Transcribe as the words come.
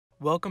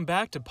Welcome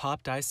back to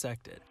Pop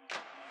Dissected.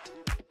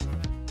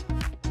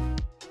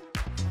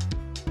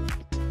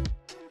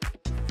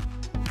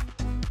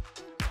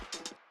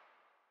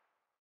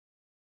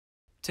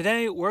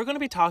 Today, we're going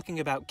to be talking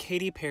about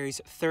Katy Perry's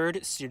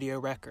third studio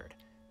record,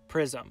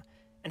 PRISM,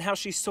 and how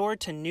she soared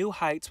to new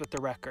heights with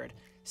the record,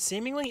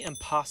 seemingly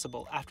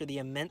impossible after the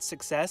immense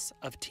success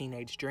of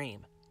Teenage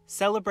Dream.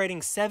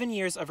 Celebrating 7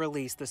 years of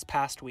release this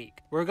past week,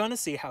 we're going to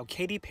see how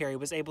Katy Perry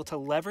was able to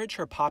leverage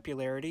her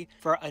popularity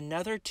for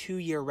another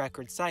 2-year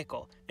record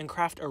cycle and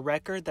craft a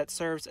record that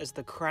serves as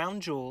the crown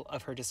jewel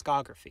of her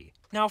discography.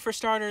 Now, for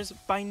starters,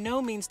 by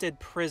no means did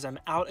PRISM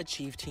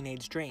out-achieve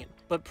Teenage Dream,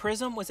 but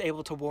PRISM was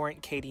able to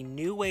warrant Katy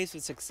new waves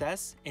of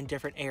success in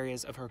different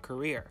areas of her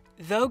career.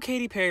 Though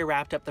Katy Perry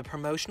wrapped up the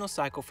promotional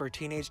cycle for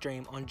Teenage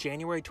Dream on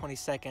January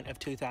 22nd of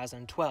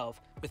 2012,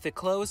 with the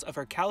close of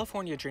her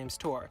California Dreams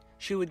tour,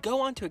 she would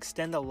go on to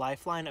extend the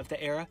lifeline of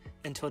the era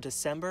until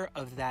December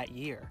of that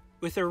year.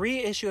 With a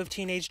reissue of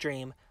Teenage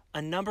Dream, a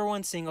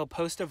 #1 single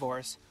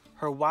post-divorce,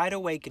 her wide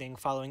awakening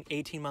following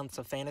 18 months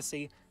of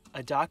fantasy,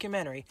 a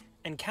documentary,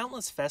 and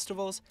countless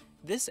festivals,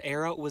 this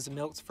era was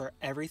milked for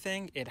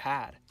everything it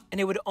had. And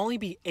it would only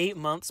be 8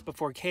 months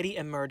before Katy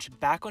emerged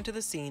back onto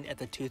the scene at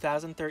the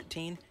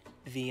 2013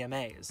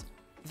 VMAs.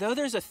 Though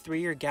there's a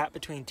 3-year gap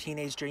between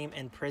Teenage Dream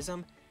and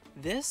PRISM,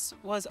 this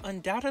was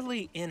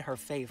undoubtedly in her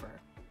favor.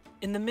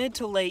 In the mid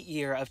to late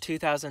year of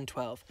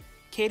 2012,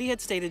 Katy had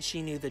stated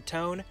she knew the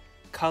tone,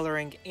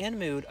 coloring, and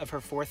mood of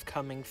her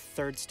forthcoming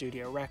third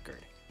studio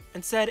record,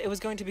 and said it was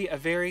going to be a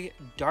very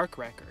dark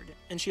record,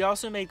 and she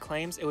also made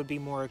claims it would be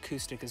more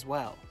acoustic as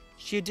well.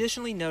 She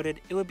additionally noted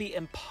it would be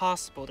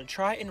impossible to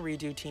try and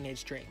redo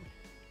Teenage Dream,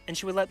 and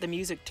she would let the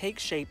music take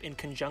shape in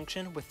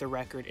conjunction with the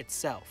record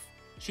itself.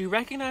 She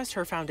recognized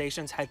her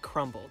foundations had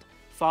crumbled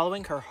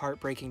following her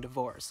heartbreaking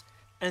divorce,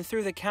 and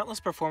through the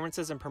countless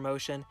performances and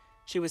promotion,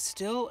 she was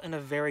still in a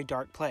very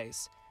dark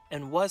place,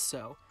 and was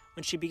so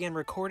when she began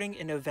recording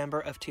in November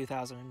of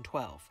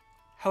 2012.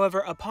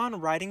 However,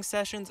 upon writing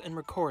sessions and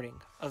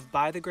recording of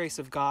By the Grace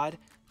of God,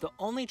 the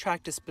only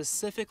track to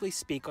specifically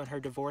speak on her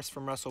divorce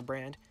from Russell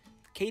Brand,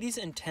 Katy's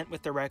intent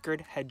with the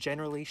record had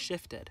generally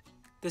shifted.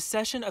 The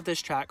session of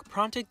this track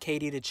prompted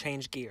Katy to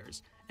change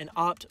gears and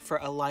opt for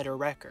a lighter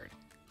record,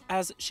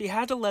 as she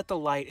had to let the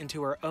light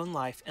into her own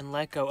life and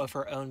let go of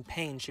her own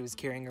pain she was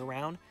carrying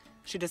around.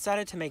 She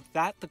decided to make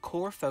that the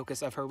core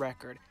focus of her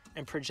record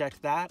and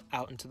project that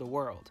out into the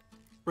world.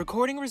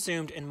 Recording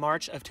resumed in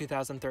March of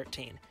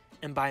 2013,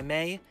 and by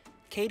May,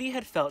 Katy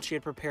had felt she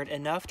had prepared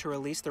enough to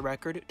release the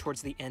record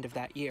towards the end of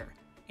that year.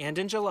 And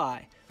in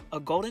July, a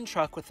golden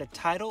truck with the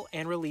title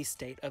and release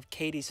date of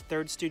Katy's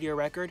third studio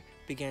record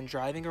began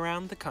driving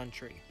around the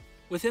country.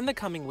 Within the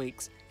coming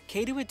weeks,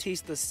 Katy would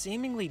tease the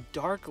seemingly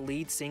dark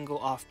lead single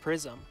off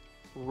PRISM,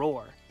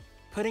 Roar.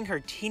 Putting her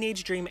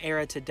Teenage Dream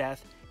era to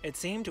death, it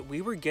seemed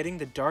we were getting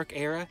the dark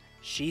era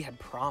she had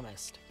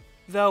promised.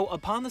 Though,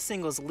 upon the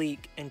single's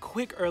leak and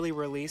quick early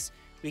release,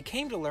 we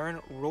came to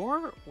learn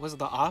Roar was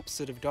the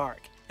opposite of dark.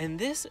 And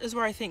this is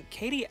where I think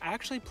Katy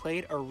actually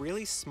played a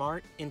really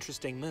smart,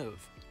 interesting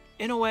move.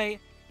 In a way,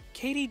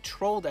 Katy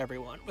trolled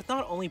everyone with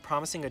not only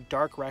promising a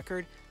dark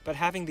record, but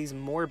having these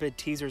morbid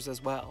teasers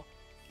as well.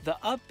 The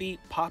upbeat,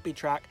 poppy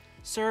track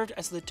served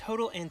as the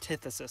total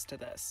antithesis to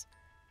this.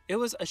 It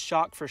was a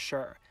shock for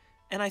sure,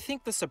 and I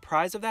think the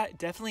surprise of that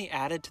definitely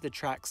added to the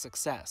track's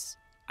success.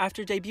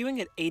 After debuting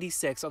at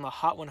 86 on the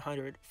Hot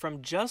 100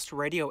 from just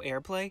radio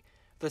airplay,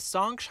 the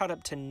song shot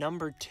up to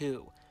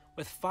 #2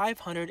 with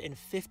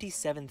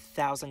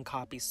 557,000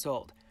 copies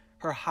sold,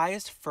 her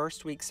highest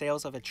first-week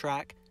sales of a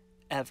track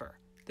ever.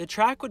 The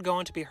track would go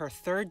on to be her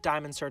third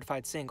Diamond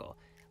certified single,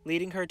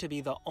 leading her to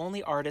be the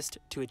only artist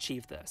to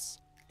achieve this.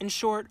 In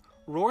short,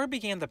 Roar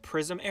began the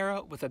PRISM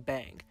era with a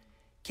bang.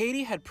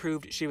 Katy had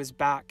proved she was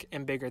back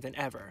and bigger than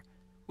ever.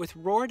 With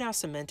Roar now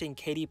cementing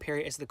Katy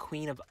Perry as the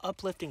queen of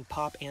uplifting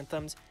pop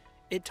anthems,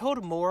 it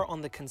told more on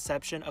the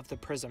conception of the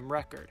PRISM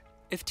record.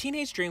 If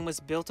Teenage Dream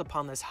was built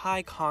upon this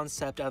high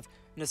concept of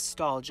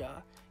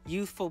nostalgia,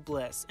 youthful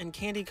bliss, and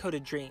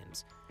candy-coated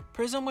dreams,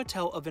 PRISM would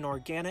tell of an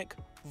organic,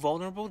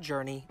 vulnerable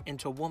journey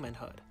into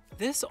womanhood.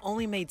 This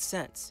only made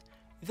sense.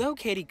 Though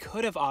Katy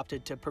could have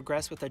opted to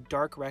progress with a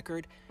dark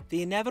record,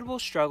 the inevitable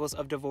struggles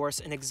of divorce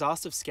and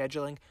exhaustive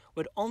scheduling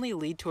would only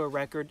lead to a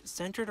record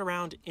centered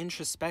around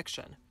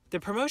introspection. The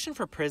promotion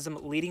for PRISM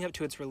leading up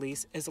to its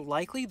release is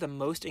likely the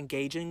most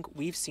engaging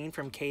we've seen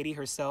from Katy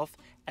herself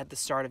at the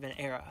start of an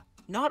era.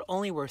 Not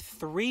only were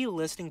 3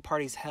 listening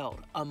parties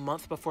held a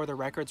month before the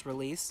record's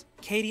release,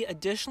 Katy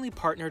additionally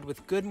partnered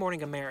with Good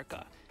Morning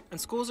America, and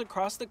schools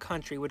across the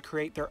country would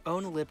create their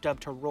own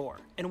lip-dub to Roar,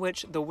 in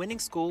which the winning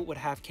school would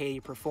have Katy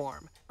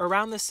perform.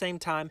 Around the same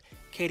time,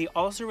 Katy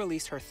also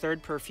released her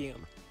third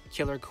perfume,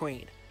 Killer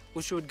Queen,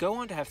 which would go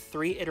on to have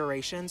 3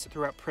 iterations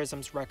throughout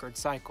PRISM's record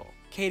cycle.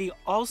 Katy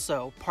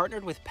also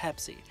partnered with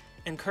Pepsi,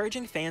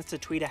 encouraging fans to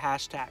tweet a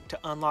hashtag to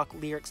unlock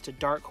lyrics to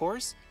Dark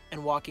Horse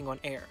and Walking on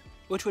Air,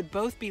 which would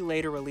both be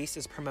later released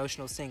as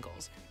promotional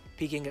singles,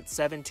 peaking at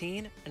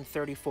 17 and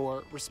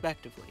 34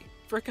 respectively.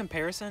 For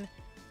comparison,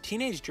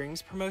 Teenage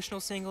Dream's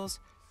promotional singles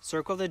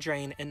Circle the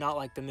Drain and Not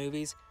Like the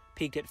Movies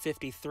peaked at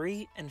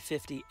 53 and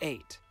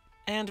 58.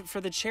 And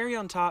for the cherry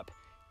on top,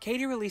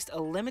 Katy released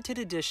a limited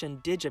edition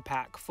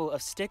digipack full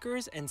of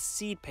stickers and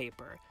seed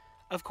paper.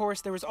 Of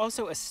course, there was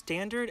also a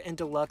standard and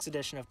deluxe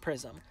edition of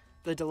PRISM,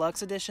 the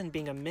deluxe edition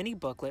being a mini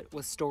booklet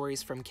with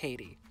stories from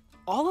Katy.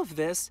 All of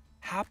this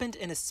happened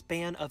in a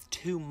span of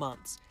 2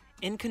 months,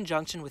 in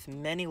conjunction with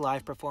many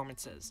live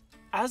performances.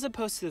 As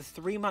opposed to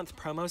the 3-month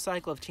promo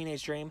cycle of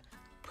Teenage Dream,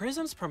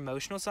 PRISM's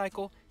promotional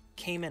cycle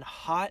came in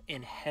hot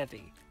and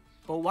heavy.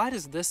 But why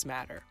does this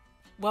matter?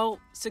 Well,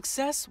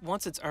 success,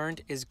 once it's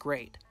earned, is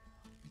great,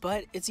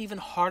 but it's even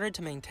harder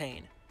to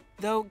maintain.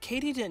 Though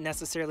Katy didn't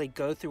necessarily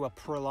go through a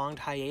prolonged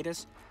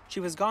hiatus, she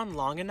was gone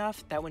long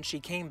enough that when she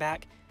came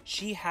back,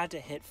 she had to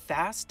hit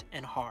fast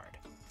and hard.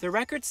 The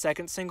record's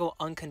second single,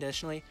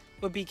 Unconditionally,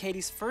 would be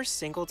Katy's first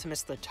single to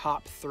miss the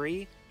top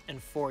 3 in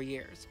 4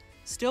 years,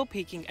 still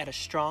peaking at a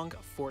strong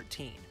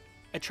 14.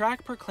 A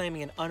track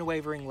proclaiming an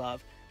unwavering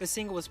love, the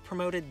single was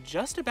promoted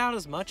just about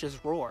as much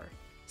as Roar.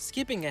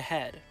 Skipping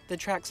ahead, the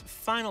track's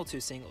final 2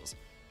 singles,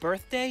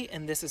 Birthday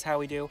and This Is How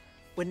We Do,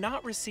 would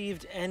not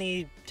receive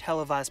any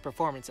televised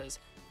performances,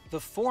 the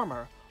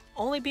former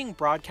only being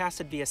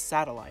broadcasted via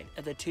satellite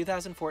at the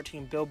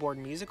 2014 Billboard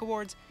Music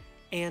Awards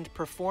and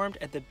performed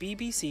at the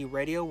BBC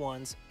Radio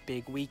 1's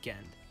Big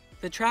Weekend.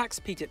 The tracks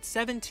peaked at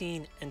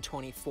 17 and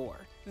 24,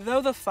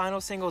 though the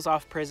final singles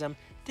off PRISM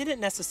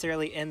didn't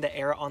necessarily end the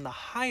era on the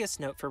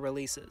highest note for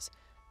releases.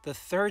 The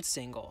third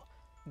single,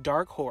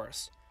 Dark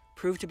Horse,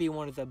 proved to be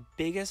one of the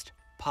biggest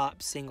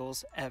pop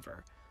singles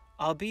ever,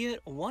 albeit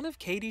one of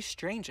Katy's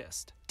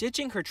strangest.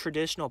 Ditching her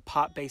traditional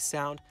pop-based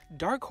sound,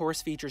 Dark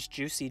Horse features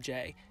Juicy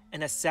J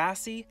in a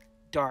sassy,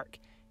 dark,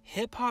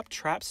 hip-hop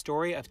trap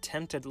story of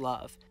tempted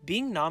love.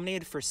 Being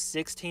nominated for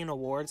 16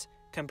 awards,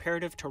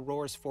 comparative to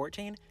Roar's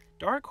 14,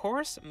 Dark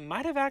Horse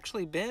might have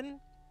actually been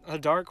a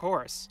dark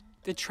horse.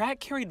 The track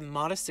carried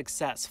modest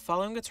success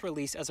following its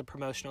release as a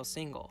promotional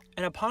single,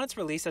 and upon its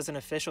release as an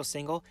official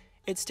single,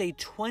 it stayed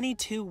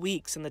 22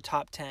 weeks in the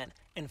top 10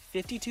 and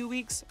 52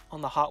 weeks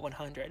on the Hot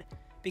 100,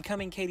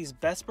 becoming Katy's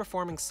best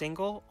performing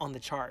single on the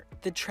chart.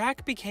 The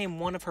track became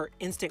one of her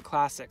instant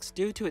classics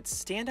due to its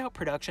standout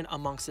production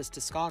amongst its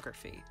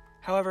discography.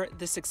 However,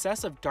 the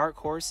success of Dark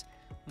Horse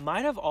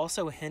might have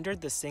also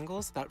hindered the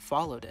singles that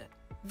followed it.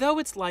 Though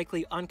it's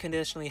likely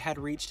Unconditionally had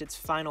reached its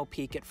final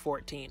peak at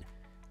 14,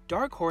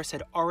 Dark Horse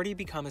had already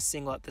become a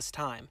single at this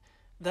time,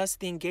 thus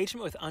the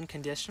engagement with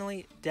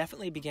Unconditionally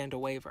definitely began to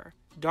waver.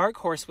 Dark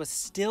Horse was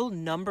still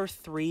number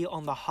 3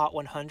 on the Hot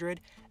 100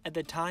 at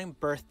the time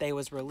Birthday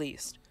was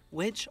released,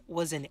 which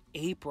was in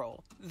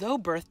April. Though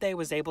Birthday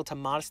was able to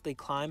modestly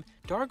climb,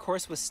 Dark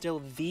Horse was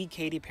still the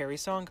Katy Perry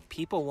song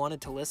people wanted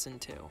to listen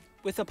to.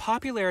 With the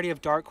popularity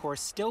of Dark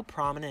Horse still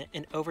prominent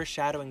and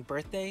overshadowing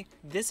Birthday,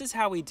 This Is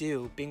How We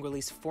Do, being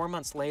released 4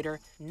 months later,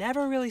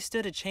 never really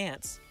stood a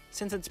chance,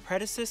 since its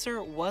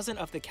predecessor wasn't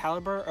of the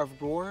caliber of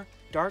Roar,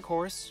 Dark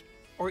Horse,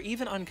 or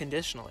even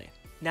Unconditionally.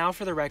 Now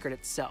for the record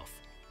itself.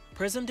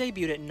 PRISM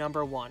debuted at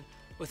number 1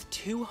 with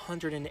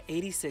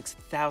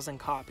 286,000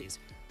 copies,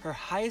 her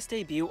highest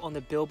debut on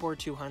the Billboard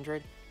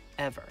 200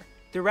 ever.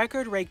 The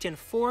record raked in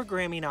 4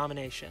 Grammy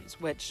nominations,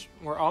 which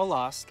were all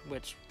lost,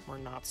 which we're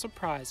not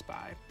surprised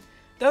by.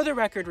 Though the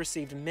record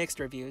received mixed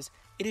reviews,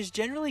 it is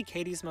generally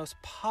Katy's most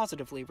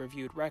positively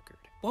reviewed record.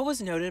 What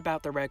was noted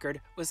about the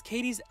record was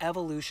Katy's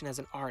evolution as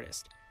an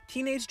artist.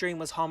 Teenage Dream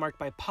was hallmarked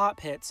by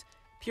pop hits,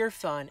 pure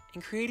fun,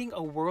 and creating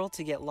a world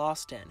to get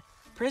lost in.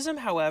 PRISM,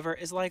 however,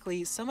 is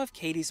likely some of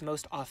Katy's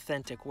most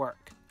authentic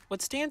work.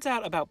 What stands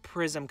out about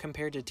PRISM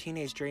compared to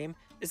Teenage Dream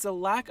is the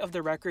lack of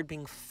the record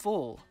being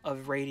full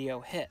of radio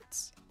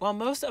hits. While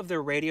most of the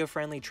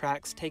radio-friendly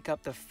tracks take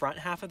up the front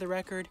half of the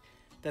record,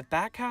 the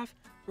back half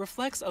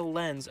reflects a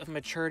lens of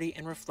maturity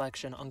and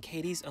reflection on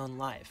Katy's own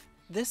life.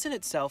 This in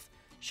itself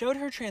showed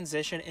her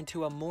transition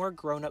into a more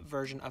grown-up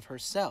version of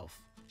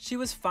herself. She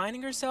was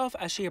finding herself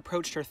as she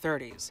approached her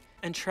 30s,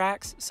 and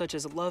tracks such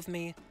as Love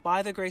Me,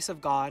 By the Grace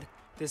of God,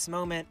 This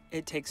Moment,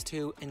 It Takes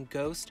Two, and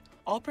Ghost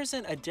all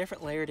present a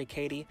different layer to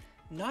Katy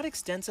not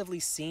extensively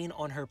seen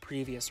on her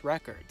previous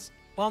records.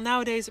 While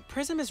nowadays,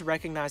 PRISM is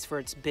recognized for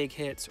its big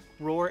hits,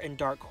 Roar and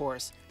Dark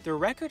Horse, the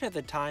record at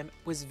the time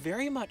was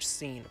very much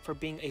seen for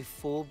being a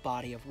full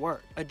body of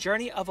work, a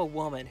journey of a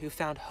woman who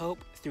found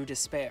hope through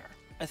despair,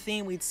 a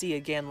theme we'd see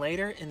again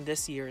later in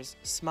this year's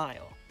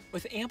Smile.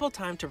 With ample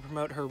time to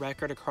promote her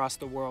record across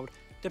the world,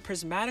 the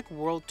Prismatic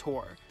World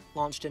Tour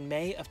launched in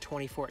May of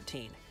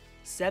 2014,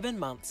 7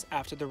 months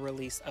after the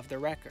release of the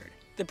record.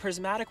 The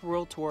Prismatic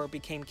World Tour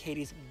became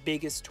Katy's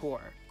biggest tour,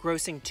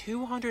 grossing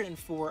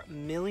 $204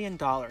 million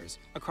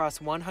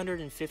across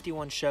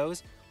 151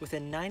 shows with a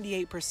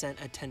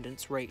 98%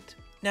 attendance rate.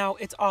 Now,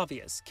 it's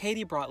obvious,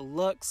 Katy brought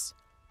looks,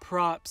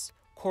 props,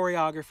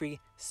 choreography,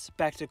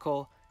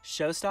 spectacle,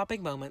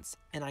 show-stopping moments,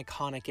 and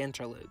iconic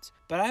interludes,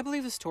 but I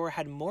believe this tour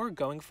had more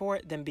going for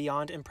it than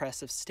beyond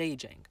impressive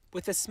staging.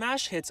 With the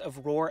smash hits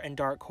of Roar and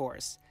Dark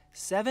Horse,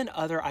 7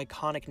 other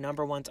iconic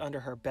 #1s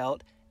under her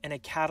belt, and a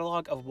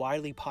catalog of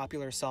widely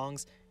popular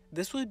songs,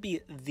 this would be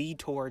the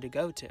tour to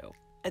go to.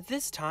 At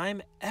this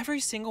time, every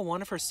single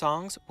one of her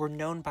songs were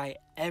known by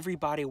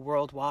everybody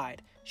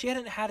worldwide. She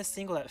hadn't had a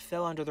single that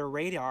fell under the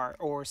radar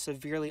or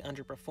severely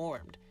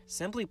underperformed.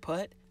 Simply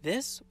put,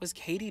 this was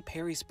Katy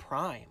Perry's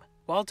prime.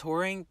 While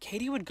touring,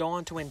 Katy would go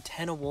on to win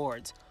 10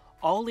 awards,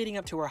 all leading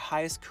up to her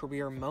highest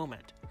career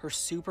moment, her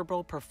Super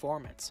Bowl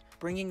performance,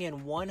 bringing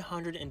in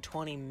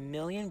 120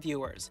 million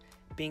viewers,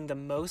 being the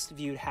most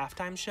viewed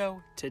halftime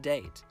show to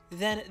date.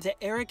 Then the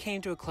era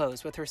came to a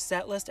close with her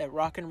setlist at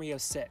Rock in Rio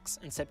 6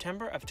 in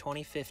September of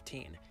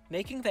 2015,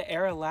 making the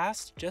era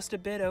last just a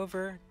bit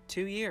over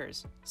 2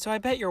 years. So I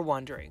bet you're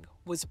wondering,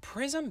 was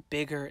PRISM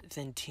bigger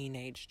than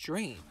Teenage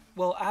Dream?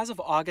 Well, as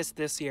of August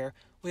this year,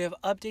 we have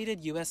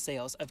updated US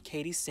sales of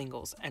Katy's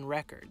singles and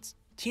records.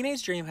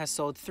 Teenage Dream has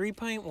sold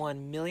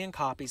 3.1 million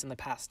copies in the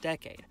past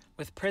decade,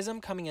 with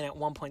PRISM coming in at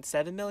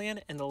 1.7 million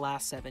in the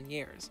last 7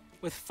 years.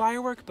 With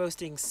Firework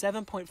boasting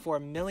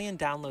 7.4 million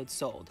downloads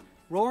sold,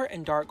 Roar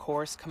and Dark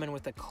Horse come in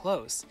with a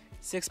close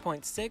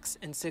 6.6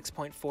 and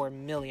 6.4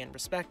 million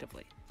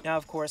respectively. Now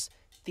of course,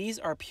 these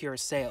are pure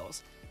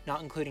sales,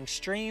 not including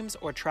streams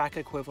or track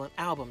equivalent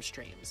album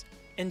streams.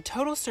 In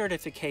total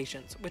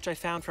certifications, which I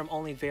found from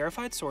only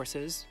verified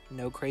sources,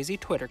 no crazy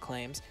Twitter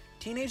claims,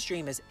 Teenage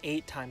Dream is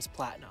 8 times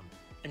platinum,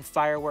 and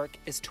Firework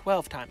is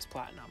 12 times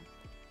platinum.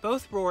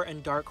 Both Roar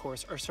and Dark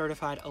Horse are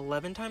certified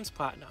 11 times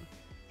platinum.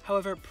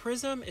 However,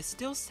 PRISM is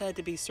still said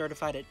to be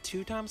certified at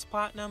 2 times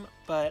platinum,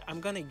 but I'm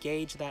gonna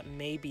gauge that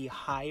may be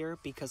higher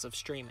because of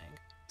streaming.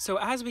 So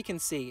as we can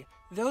see,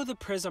 though the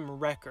PRISM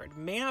record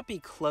may not be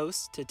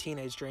close to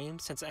Teenage Dream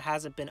since it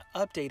hasn't been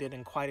updated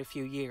in quite a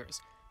few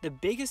years, the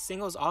biggest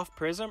singles off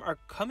PRISM are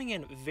coming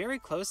in very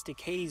close to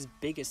Katy's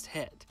biggest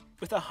hit.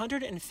 With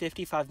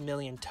 155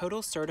 million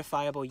total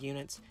certifiable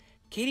units,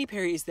 Katy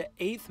Perry is the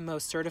 8th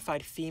most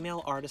certified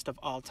female artist of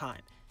all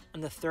time,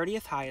 and the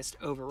 30th highest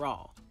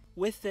overall.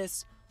 With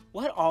this,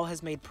 what all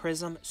has made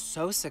PRISM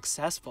so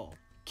successful?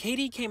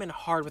 Katy came in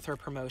hard with her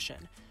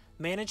promotion,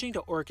 managing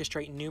to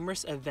orchestrate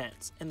numerous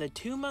events in the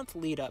 2-month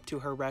lead up to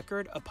her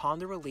record upon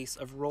the release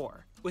of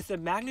Roar. With the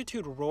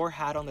magnitude Roar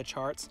had on the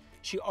charts,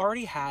 she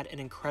already had an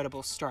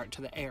incredible start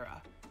to the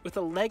era. With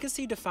a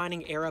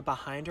legacy-defining era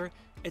behind her,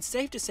 it's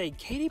safe to say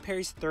Katy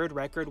Perry's 3rd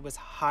record was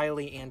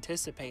highly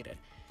anticipated,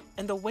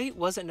 and the wait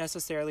wasn't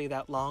necessarily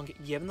that long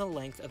given the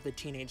length of the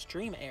Teenage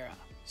Dream era.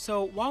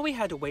 So while we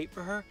had to wait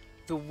for her,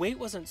 the wait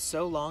wasn't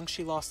so long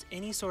she lost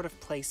any sort of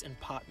place in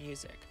pop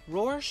music.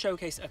 Roar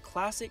showcased a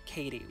classic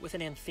Katy with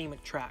an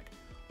anthemic track,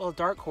 while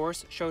Dark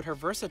Horse showed her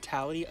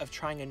versatility of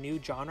trying a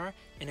new genre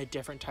and a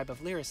different type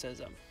of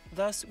lyricism.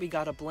 Thus, we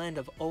got a blend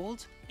of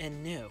old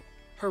and new.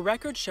 Her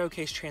record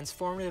showcased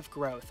transformative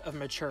growth of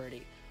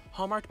maturity,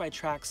 hallmarked by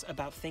tracks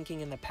about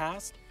thinking in the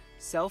past,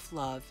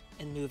 self-love,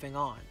 and moving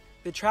on.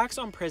 The tracks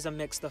on PRISM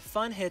mix the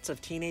fun hits of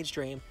Teenage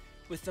Dream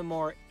with the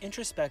more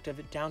introspective,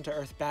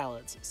 down-to-earth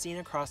ballads seen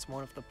across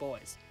One of the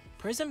Boys.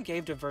 PRISM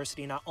gave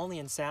diversity not only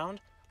in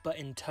sound, but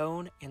in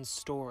tone and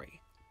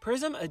story.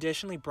 PRISM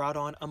additionally brought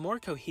on a more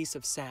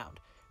cohesive sound,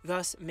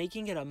 thus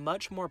making it a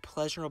much more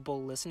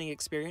pleasurable listening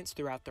experience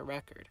throughout the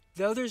record.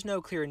 Though there's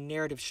no clear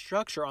narrative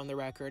structure on the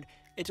record,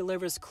 it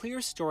delivers clear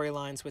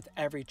storylines with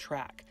every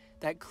track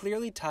that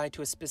clearly tied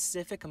to a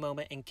specific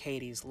moment in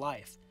Katy's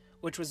life,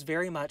 which was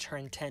very much her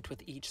intent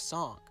with each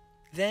song.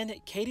 Then,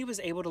 Katy was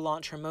able to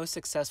launch her most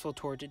successful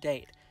tour to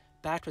date,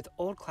 backed with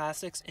old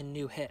classics and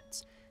new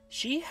hits.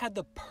 She had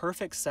the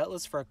perfect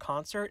setlist for a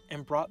concert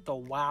and brought the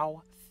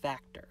wow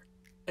factor.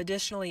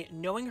 Additionally,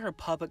 knowing her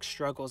public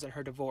struggles in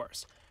her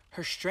divorce,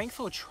 her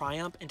strengthful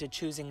triumph into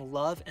choosing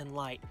love and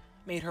light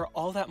made her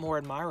all that more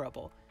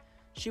admirable.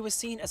 She was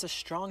seen as a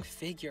strong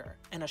figure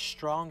and a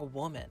strong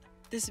woman.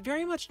 This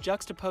very much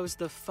juxtaposed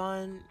the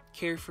fun,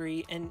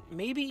 carefree, and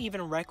maybe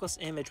even reckless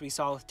image we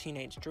saw with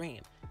Teenage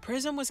Dream.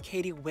 PRISM was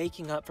Katy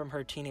waking up from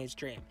her teenage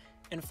dream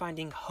and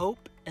finding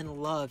hope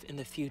and love in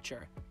the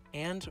future,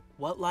 and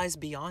what lies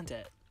beyond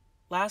it.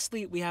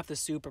 Lastly, we have the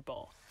Super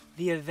Bowl,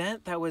 the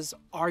event that was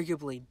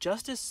arguably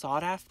just as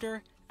sought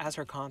after as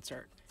her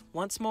concert.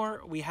 Once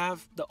more, we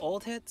have the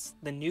old hits,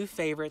 the new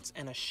favorites,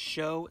 and a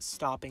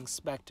show-stopping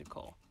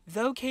spectacle.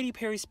 Though Katy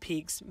Perry's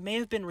peaks may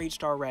have been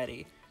reached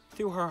already,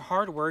 through her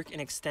hard work and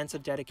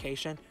extensive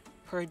dedication,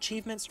 her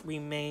achievements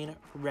remain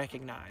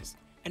recognized.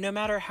 And no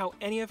matter how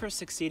any of her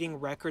succeeding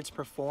records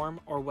perform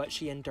or what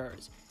she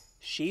endures,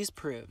 she's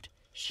proved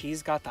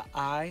she's got the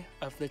eye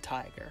of the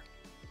tiger.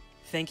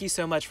 Thank you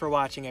so much for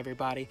watching,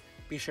 everybody.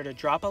 Be sure to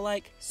drop a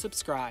like,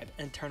 subscribe,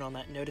 and turn on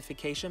that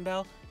notification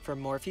bell for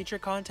more future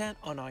content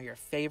on all your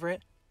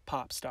favorite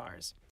pop stars.